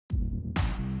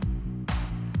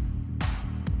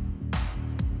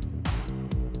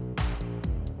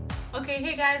Okay,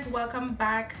 hey guys, welcome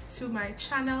back to my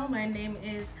channel. My name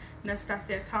is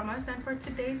Nastascia Thomas, and for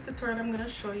today's tutorial I'm going to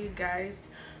show you guys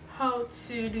how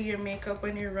to do your makeup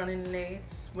when you're running late,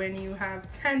 when you have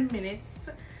 10 minutes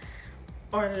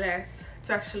or less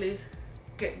to actually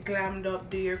get glammed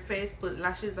up, do your face, put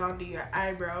lashes on, do your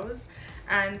eyebrows.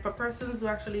 And for persons who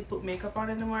actually put makeup on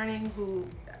in the morning, who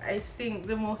I think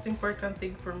the most important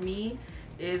thing for me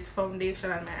is foundation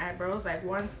and my eyebrows. Like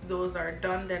once those are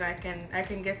done, then I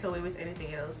can get away with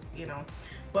anything else, you know.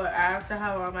 But I have to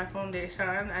have on my foundation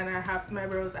and I have my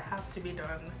brows that have to be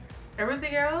done.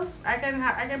 Everything else I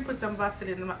can put some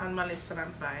Vaseline on my lips and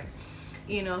I'm fine,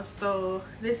 you know. So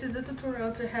this is a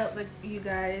tutorial to help you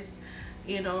guys,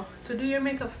 you know, to do your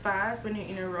makeup fast when you're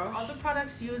in a rush. All the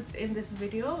products used in this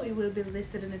video, it will be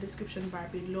listed in the description bar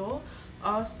below.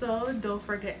 Also, don't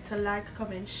forget to like,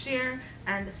 comment, share,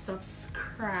 and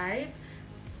subscribe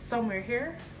somewhere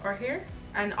here or here.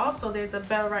 And also there's a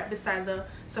bell right beside the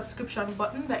subscription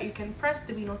button that you can press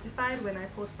to be notified when I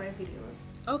post my videos.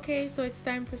 Okay, so it's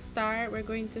time to start. We're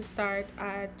going to start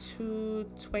at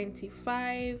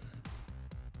 2:25.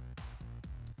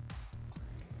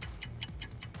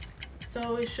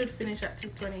 So it should finish at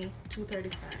 2:20,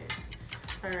 2:35.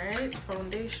 Alright,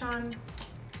 foundation.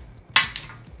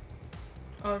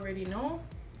 Already know.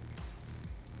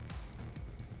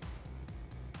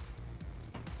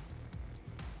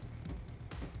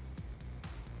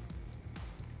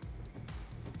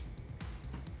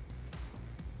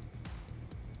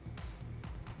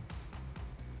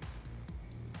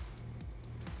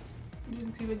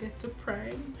 Didn't even get to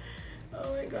prime.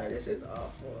 Oh my god, this is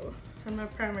awful. And my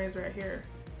primer is right here.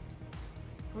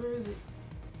 Where is it?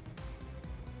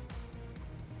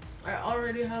 I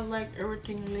already have like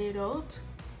everything laid out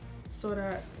so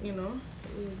that, you know,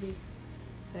 it will be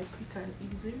like quick and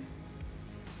easy.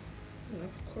 And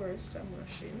of course I'm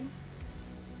rushing.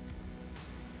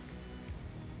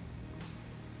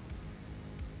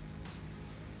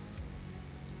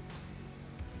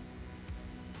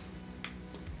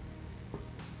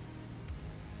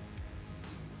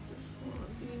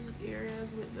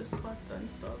 Areas with the spots and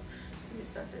stuff to be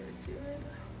saturated.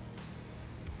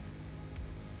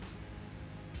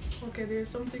 Okay, there's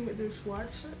something with this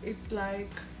watch. It's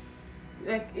like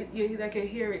you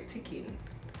hear it ticking.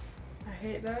 I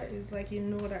hate that. It's like you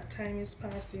know that time is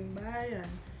passing by. And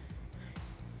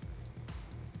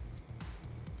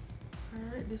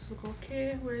alright, this look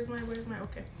okay. Where's my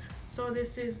okay. So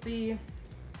this is the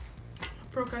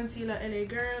Pro Concealer LA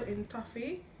Girl in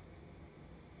Toffee.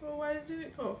 Oh, why is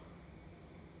it? Oh,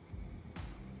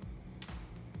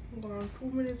 I'm going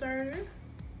 2 minutes already.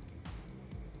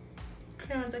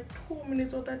 Can't take 2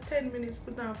 minutes out of 10 minutes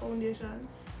put on foundation.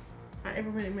 And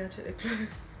every minute I check the clock.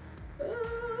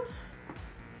 Alright.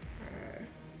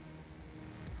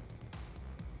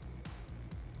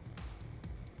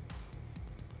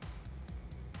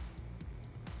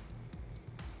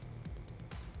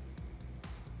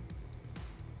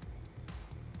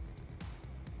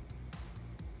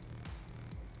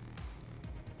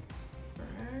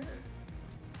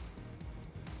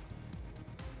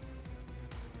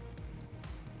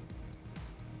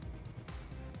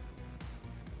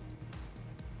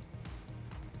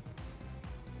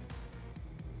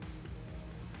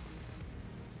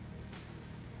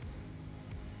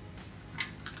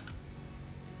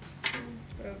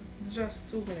 Just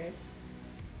 2 minutes.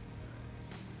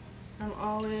 I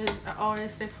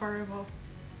always take forever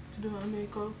to do my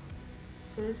makeup,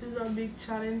 so this is a big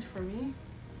challenge for me.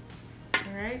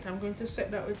 All right, I'm going to set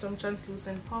that with some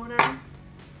translucent powder.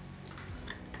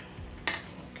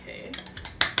 Okay.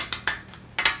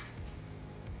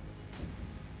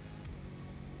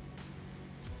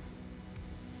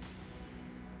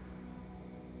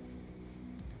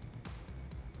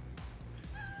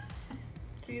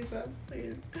 Jesus,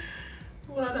 please.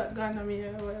 What are that gun on me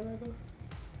a while ago?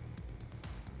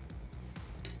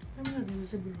 I'm gonna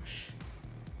use a brush.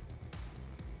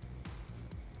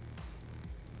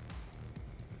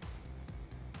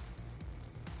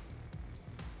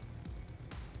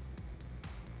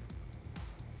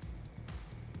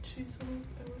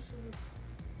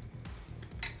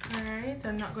 Alright,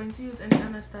 I'm not going to use any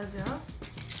Nastascia.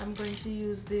 I'm going to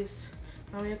use this,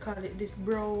 how do you call it, this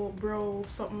brow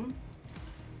something.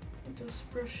 Just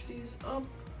brush these up.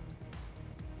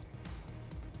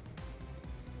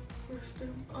 Brush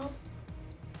them up.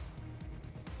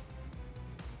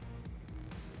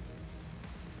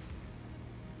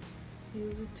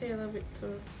 Use the tail of it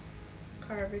to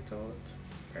carve it out.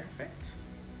 Perfect.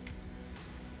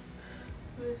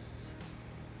 This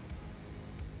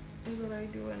is what I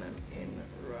do when I'm in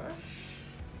rush.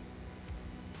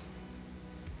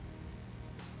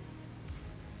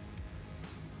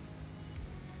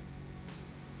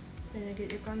 Then you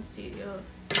get your concealer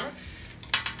brush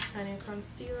and your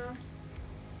concealer.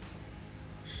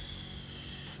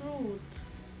 Shoot,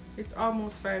 it's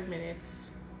almost 5 minutes.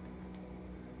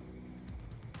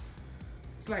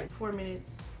 It's like 4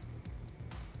 minutes.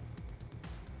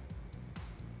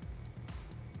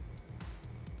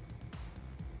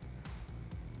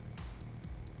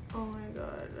 Oh my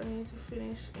god, I need to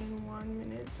finish in 1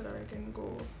 minute so that I can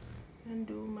go and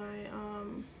do my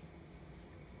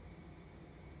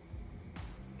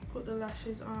put the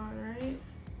lashes on, right?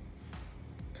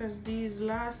 Because these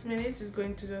last minutes is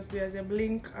going to just be as a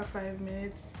blink of 5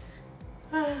 minutes.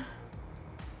 Oh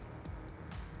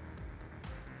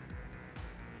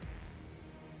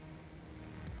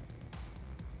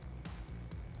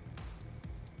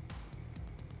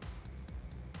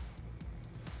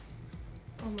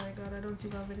my god, I don't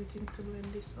even have anything to blend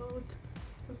this out.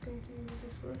 I was going to use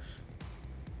this brush.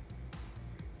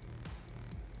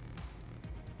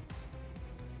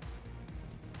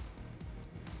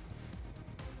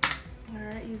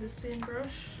 Alright, use the same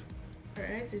brush.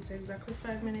 Alright, it's exactly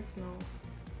 5 minutes now.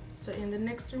 So in the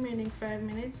next remaining 5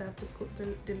 minutes, I have to put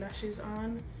the lashes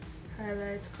on,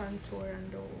 highlight, contour, and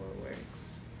the whole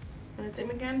works. Wanna take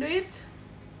me can do it?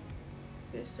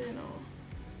 Yes or no?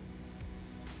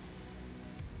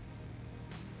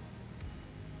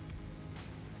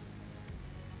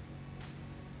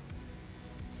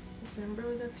 When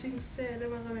browser things said they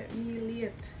were gonna make me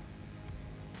late.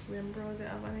 When browser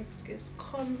have an excuse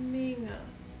coming.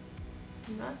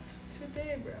 Not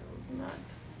today, bros.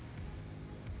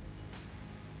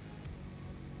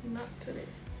 Not today.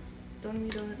 Done me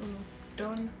done.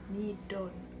 Done me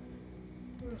done.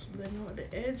 Just blend out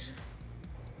the edge.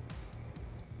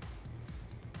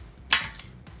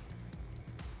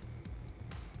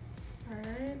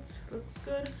 Alright, looks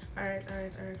good. Alright.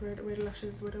 Where the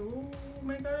lashes? Where the, oh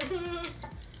my god.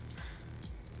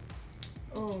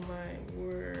 Oh my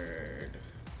word.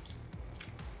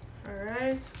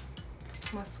 Alright.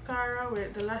 Mascara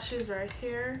with the lashes right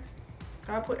here.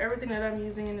 I'll put everything that I'm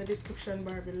using in the description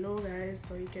bar below, guys,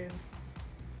 so you can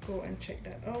go and check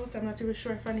that out. I'm not even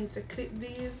sure if I need to clip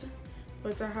these,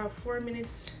 but I have 4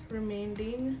 minutes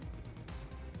remaining.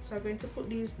 So I'm going to put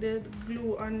the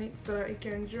glue on it so that it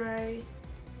can dry.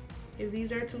 If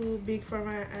these are too big for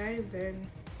my eyes, then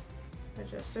I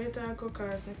just say it I'll go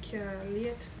because I can't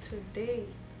late today.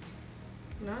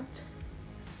 Not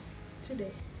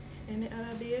today. Any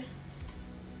other day,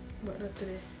 but not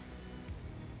today.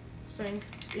 So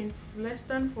in less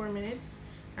than 4 minutes,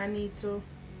 I need to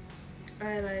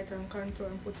highlight and contour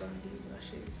and put on these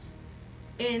lashes.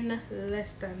 In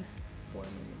less than 4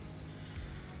 minutes.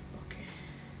 Okay.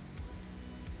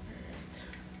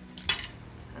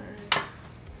 Alright.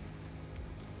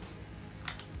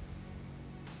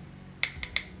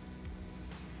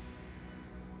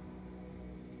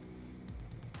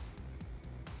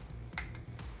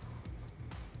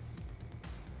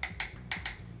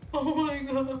 Oh my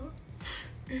god.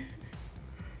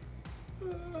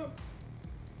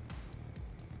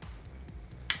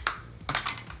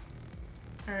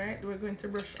 Alright, we're going to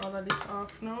brush all of this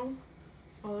off now.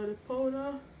 All of the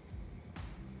powder.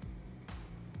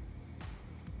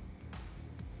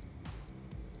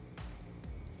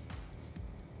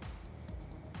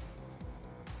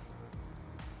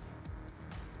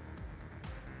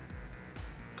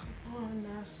 Come on,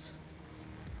 Nas.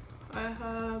 I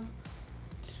have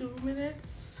 2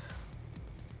 minutes.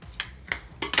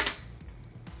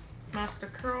 Master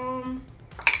Chrome.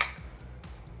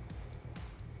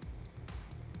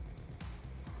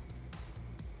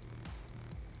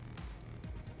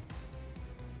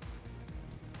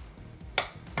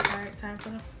 Alright, time for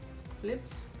the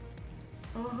lips.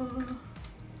 Oh.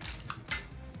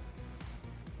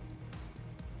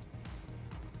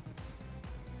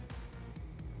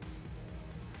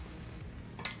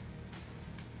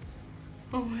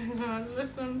 Oh my god,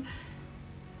 less than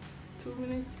 2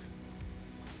 minutes.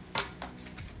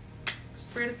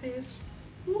 Spray the face.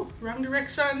 Ooh, wrong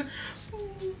direction.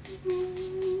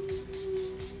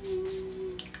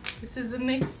 This is the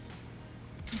NYX.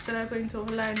 Instead I'm going to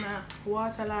line my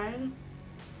waterline.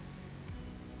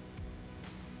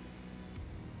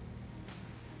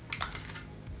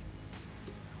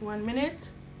 One minute.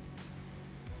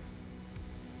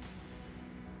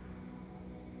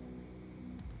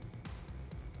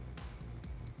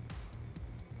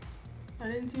 I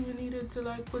didn't even need it to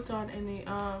like put on any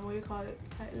what do you call it,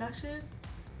 like lashes.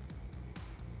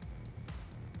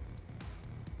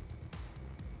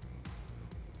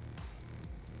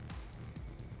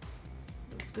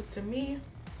 Looks good to me.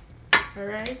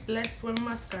 Alright, less with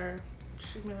mascara.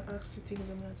 She may actually think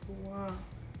I'm like, wow.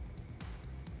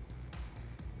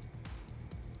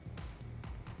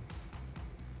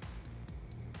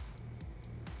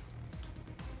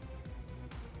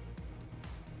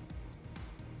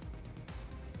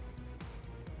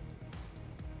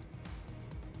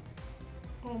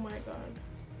 Oh my god.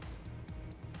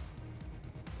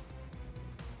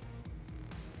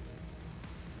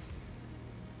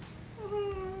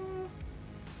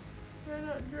 They're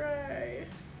not dry.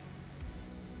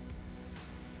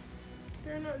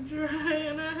 They're not dry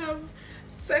and I have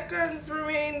seconds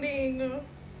remaining.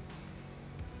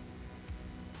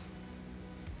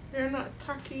 They're not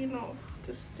tacky enough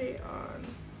to stay on.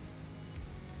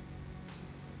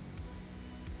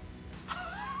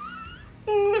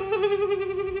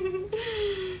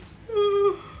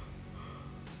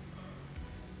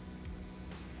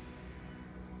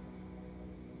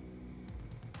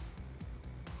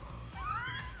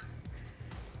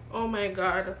 Oh my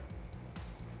god.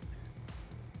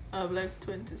 I have like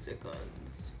 20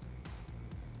 seconds.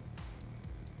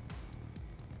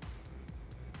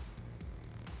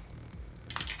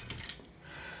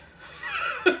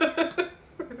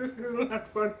 This is not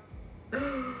fun.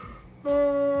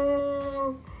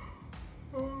 Oh.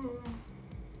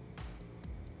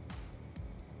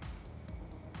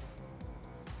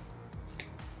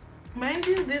 Mind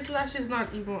you, this lash is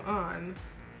not even on.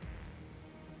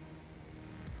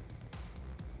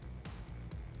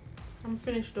 I'm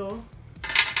finished though.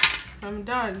 I'm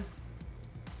done.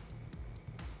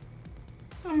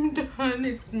 I'm done.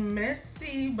 It's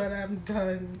messy, but I'm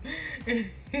done.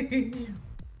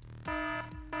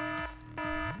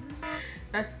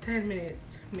 That's 10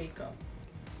 minutes makeup.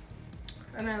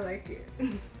 And I like it.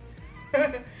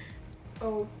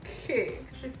 Okay.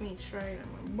 Shift me try them.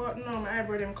 But no, my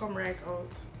eyebrow them come right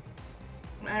out.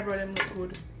 My eyebrow them look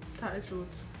good. Tell the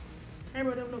truth.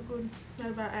 Eyebrow them look good.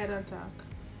 Not about eye don't talk.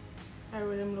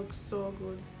 Eyebrow them look so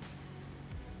good.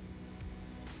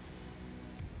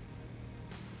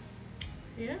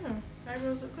 Yeah,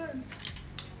 eyebrows look good.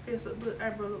 Face look good,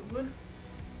 eyebrow look good.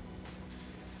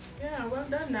 Yeah, well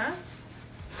done, Nas.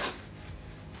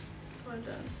 Well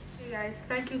done. Hey guys,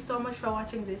 thank you so much for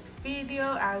watching this video.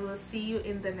 I will see you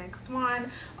in the next one.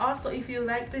 Also, if you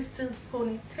like this silk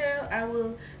ponytail, I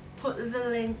will put the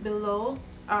link below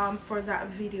for that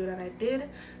video that I did.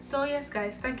 So yes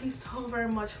guys, thank you so very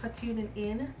much for tuning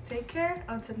in. Take care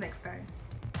until next time.